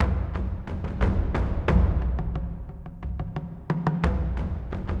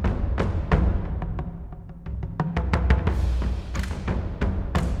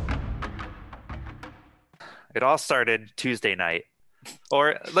It all started Tuesday night.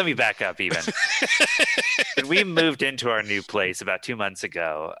 Or let me back up even. When we moved into our new place about 2 months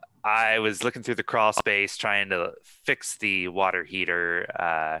ago, I was looking through the crawl space trying to fix the water heater.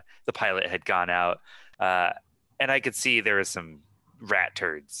 The pilot had gone out, uh, and I could see there was some rat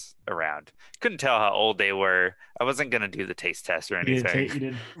turds around. Couldn't tell how old they were. I wasn't gonna do the taste test or anything.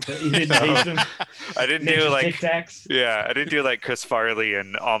 You didn't taste them. I didn't do Nature's Tic like Tacs. yeah, I didn't do like Chris Farley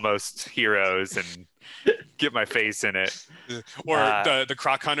and Almost Heroes and get my face in it. Or the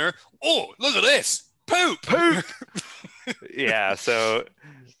croc hunter. Oh, look at this. Poop. Yeah, so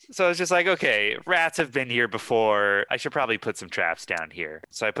I was just like, okay, rats have been here before. I should probably put some traps down here.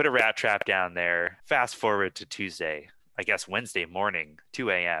 So I put a rat trap down there. Fast forward to Tuesday. I guess Wednesday morning,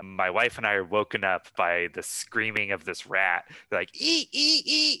 2 a.m. My wife and I are woken up by the screaming of this rat. They're like, ee, ee,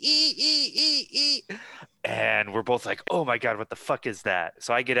 ee, ee, ee, ee, ee. And we're both like, oh my God, what the fuck is that?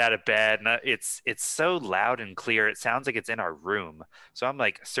 So I get out of bed and it's so loud and clear. It sounds like it's in our room. So I'm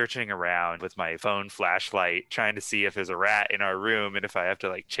like searching around with my phone flashlight, trying to see if there's a rat in our room and if I have to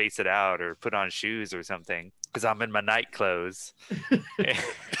like chase it out or put on shoes or something. Because I'm in my night clothes.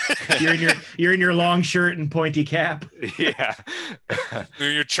 You're in your long shirt and pointy cap. Yeah.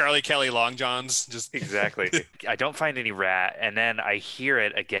 Your Charlie Kelly long johns. Just Exactly. I don't find any rat, and then I hear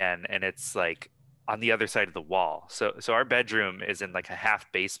it again, and it's like on the other side of the wall. So our bedroom is in like a half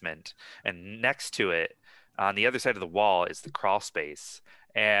basement, and next to it, on the other side of the wall, is the crawl space.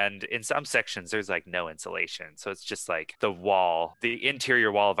 And in some sections, there's like no insulation. So it's just like the wall, the interior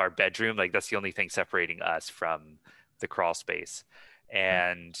wall of our bedroom. Like that's the only thing separating us from the crawl space.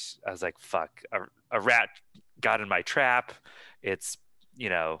 And I was like, fuck, a rat got in my trap. It's,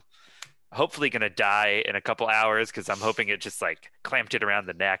 hopefully going to die in a couple hours because I'm hoping it just like clamped it around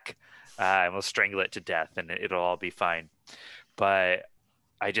the neck and we'll strangle it to death and it'll all be fine. But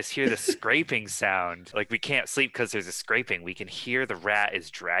I just hear the scraping sound. Like we can't sleep because there's a scraping. We can hear the rat is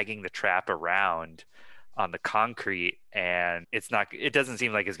dragging the trap around on the concrete and it doesn't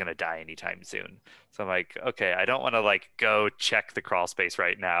seem like it's going to die anytime soon. So I'm like, okay, I don't want to like go check the crawl space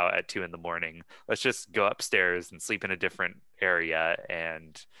right now at 2 a.m. Let's just go upstairs and sleep in a different area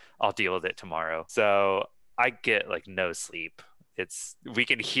and I'll deal with it tomorrow. So I get like no sleep. We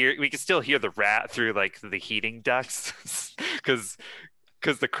can still hear the rat through like the heating ducts because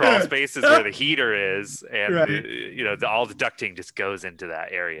the crawl space is where the heater is and Right. all the ducting just goes into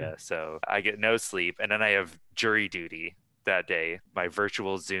that area. So I get no sleep and then I have jury duty that day, my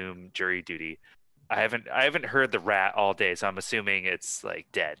virtual Zoom jury duty. I haven't heard the rat all day, so I'm assuming it's like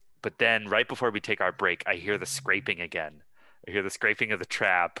dead. But then right before we take our break, I hear the scraping again. I hear the scraping of the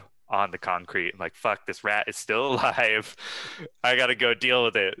trap on the concrete. I'm like, fuck, this rat is still alive. I gotta go deal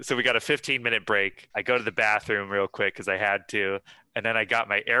with it. So we got a 15-minute break. I go to the bathroom real quick because I had to. And then I got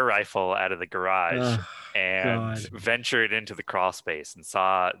my air rifle out of the garage and ventured into the crawl space and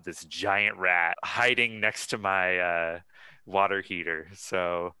saw this giant rat hiding next to my water heater.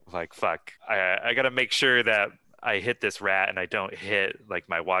 So like, fuck, I got to make sure that I hit this rat and I don't hit like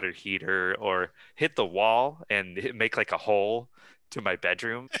my water heater or hit the wall and make like a hole to my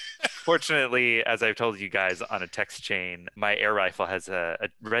bedroom. Fortunately, as I've told you guys on a text chain, my air rifle has a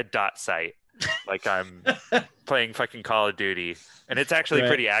red dot sight. Like I'm playing fucking Call of Duty, and it's actually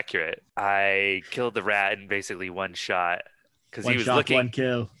pretty accurate. I killed the rat in basically one shot because he was looking. One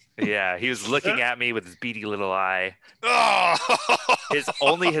kill. Yeah, he was looking at me with his beady little eye. Oh!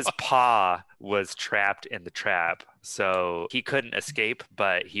 Only his paw was trapped in the trap, so he couldn't escape,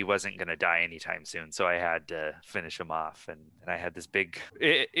 but he wasn't gonna die anytime soon. So I had to finish him off, and I had this big.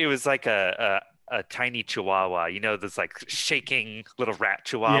 It was like a tiny chihuahua, those like shaking little rat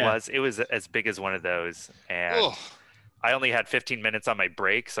chihuahuas. It was as big as one of those. And I only had 15 minutes on my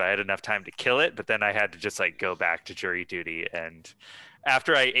break, so I had enough time to kill it, but then I had to just like go back to jury duty. And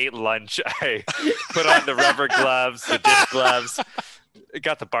after I ate lunch, I put on the rubber gloves, the disc gloves,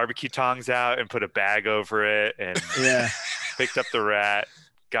 got the barbecue tongs out and put a bag over it and picked up the rat,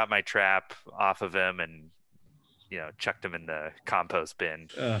 got my trap off of him and chucked him in the compost bin.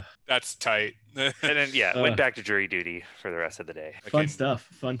 That's tight. And then, went back to jury duty for the rest of the day. Fun stuff.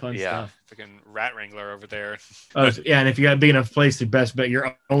 Fun stuff. Freaking rat wrangler over there. And if you got a big enough place, your best bet,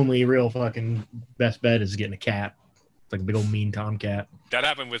 your only real fucking best bet is getting a cat. It's like a big old mean tomcat. That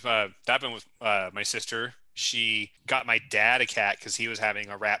happened with my sister. She got my dad a cat because he was having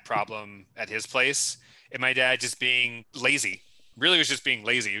a rat problem at his place. And my dad just being lazy. Really was just being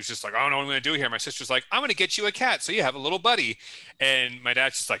lazy. He was just like, I don't know what I'm going to do here. My sister's like, I'm going to get you a cat so you have a little buddy. And my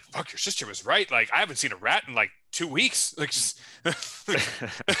dad's just like, fuck, your sister was right. Like, I haven't seen a rat in like 2 weeks. Like, just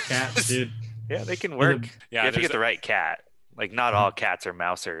cats, dude. Yeah, they can work. You have to get the right cat. Like not all cats are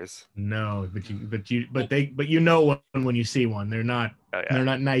mousers. No, but you know one when you see one. They're not Oh, yeah. they're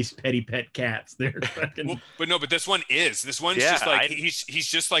not nice petty pet cats. They're fucking. But this one is. This one's Yeah, just like he's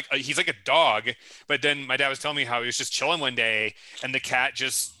just like he's like a dog. But then my dad was telling me how he was just chilling one day, and the cat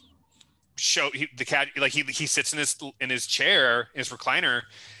just he sits in his chair, his recliner,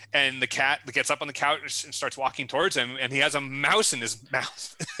 and the cat gets up on the couch and starts walking towards him, and he has a mouse in his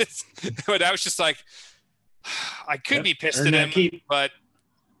mouth. But I was just like, I could be pissed at him, but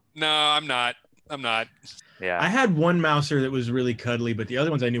no, I'm not. Yeah. I had one mouser that was really cuddly, but the other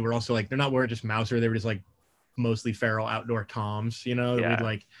ones I knew were also like weren't just mouser. They were just like mostly feral outdoor toms, you know, that would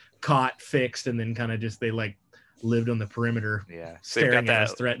like caught, fixed, and then kind of just they like lived on the perimeter. Yeah. Staring at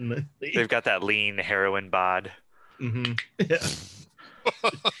us threateningly. They've got that lean heroin bod. Mm-hmm. Yeah.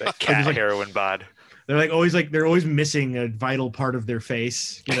 That cat heroin bod. They're always missing a vital part of their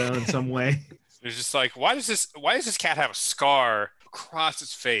face, you know, in some way. It's just like, why does this cat have a scar across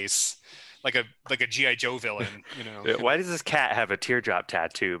its face, like a G.I. Joe villain, you know? Why does this cat have a teardrop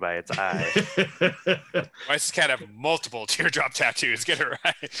tattoo by its eye? Why does this cat have multiple teardrop tattoos? Get it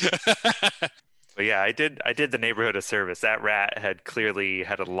right. But yeah, I did the neighborhood a service. That rat had clearly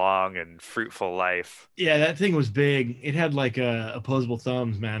had a long and fruitful life. Yeah, that thing was big. It had like opposable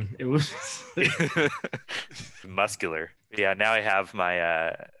thumbs, man. It was muscular. Yeah, now I have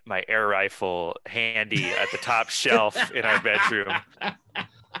my my air rifle handy at the top shelf in our bedroom,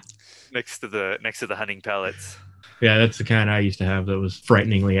 next to the hunting pellets. Yeah, that's the kind I used to have that was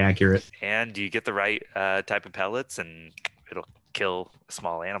frighteningly accurate. And you get the right type of pellets, and it'll kill a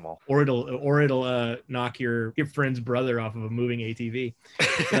small animal. Or it'll knock your friend's brother off of a moving ATV.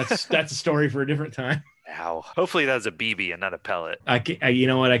 That's a story for a different time. Ow. Hopefully that was a BB and not a pellet. You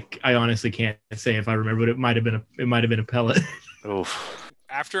know what? I honestly can't say if I remember, but it might have been a pellet. Oof.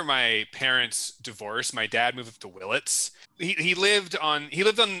 After my parents' divorce, my dad moved up to Willits. He lived on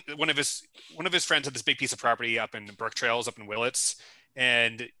one of his friends had this big piece of property up in Brook Trails up in Willits,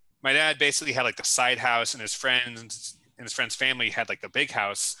 and my dad basically had like the side house, and his friends and his friend's family had like the big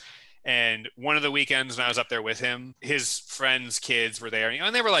house. And one of the weekends when I was up there with him, his friends' kids were there,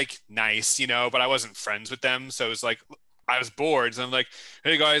 and they were like nice, but I wasn't friends with them. So it was like, I was bored. So I'm like,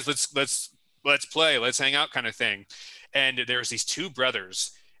 hey guys, let's play, let's hang out kind of thing. And there's these two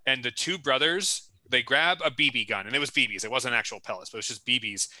brothers, and the two brothers, they grab a BB gun, and it was BBs. It wasn't actual pellets, but it was just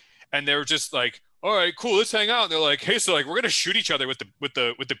BBs. And they were just like, all right, cool, let's hang out. And they're like, hey, so like we're gonna shoot each other with the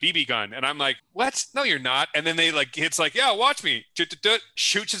BB gun. And I'm like, what? No, you're not. And then it's like, yeah, watch me.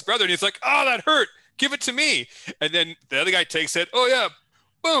 Shoots his brother, and he's like, oh, that hurt. Give it to me. And then the other guy takes it. Oh yeah,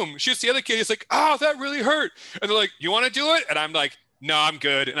 boom, shoots the other kid. He's like, oh, that really hurt. And they're like, you want to do it? And I'm like, no, I'm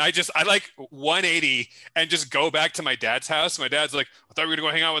good. And I like 180 and just go back to my dad's house. My dad's like, I thought we were gonna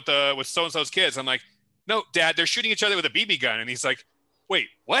go hang out with so and so's kids. I'm like, no, Dad, they're shooting each other with a BB gun. And he's like, wait,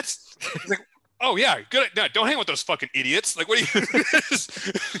 what? He's like, oh yeah, good. No, don't hang with those fucking idiots. Like, what are you?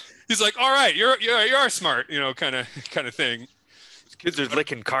 He's like, all right, you are smart, kind of thing. Kids are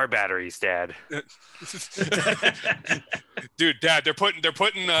licking car batteries, Dad. Dude, Dad, they're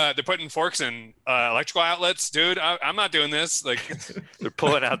putting forks in electrical outlets, dude. I'm not doing this. Like, they're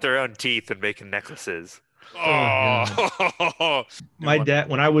pulling out their own teeth and making necklaces. Oh, my dad,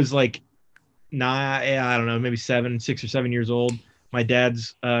 when I was like, I don't know, maybe 6 or 7 years old. My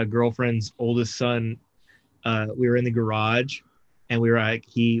dad's girlfriend's oldest son, we were in the garage, and we were like,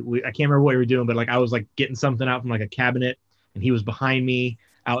 I can't remember what we were doing, but like I was like getting something out from like a cabinet, and he was behind me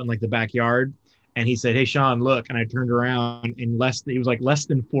out in like the backyard, and he said, hey Sean, look. And I turned around, and he was like less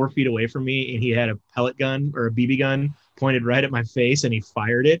than 4 feet away from me, and he had a pellet gun or a BB gun pointed right at my face, and he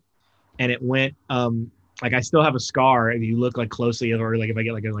fired it, and it went like I still have a scar if you look like closely, or like if I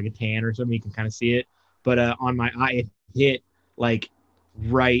get like a tan or something, you can kind of see it. But on my eye, it hit like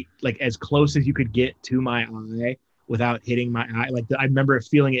right, like as close as you could get to my eye without hitting my eye. Like I remember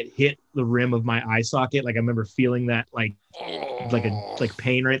feeling it hit the rim of my eye socket. Like I remember feeling that like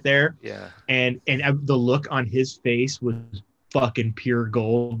pain right there. Yeah. And the look on his face was fucking pure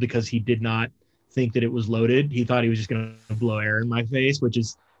gold, because he did not think that it was loaded. He thought he was just gonna blow air in my face, which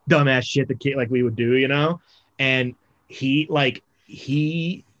is dumbass shit the kid like we would do, And he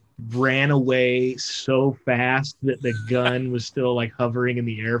ran away so fast that the gun was still like hovering in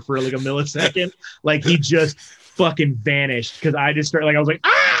the air for like a millisecond. Like he just fucking vanished, because I just started, like I was like,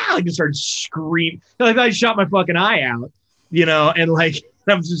 ah, like just started screaming. Like I shot my fucking eye out, and like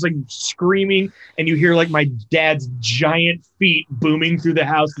I was just like screaming, and you hear like my dad's giant feet booming through the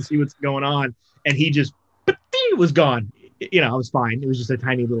house to see what's going on, and he just was gone. I was fine. It was just a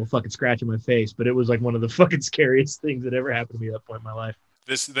tiny little fucking scratch in my face, but it was like one of the fucking scariest things that ever happened to me at that point in my life.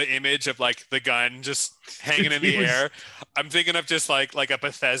 the image of like the gun just hanging in the air, I'm thinking of just like a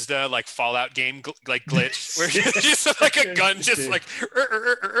Bethesda like Fallout game like glitch where just like a gun just like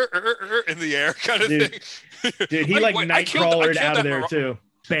in the air kind of thing. Dude, he like Nightcrawlered out of there too.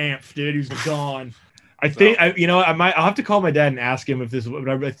 Bamf, dude, he was gone. I think I'll have to call my dad and ask him if this. But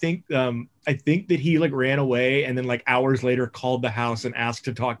I think that he like ran away and then like hours later called the house and asked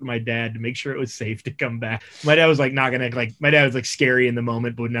to talk to my dad to make sure it was safe to come back. My dad was like not gonna like. My dad was like scary in the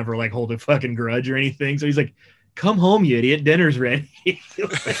moment, but would never like hold a fucking grudge or anything. So he's like, "Come home, you idiot. Dinner's ready."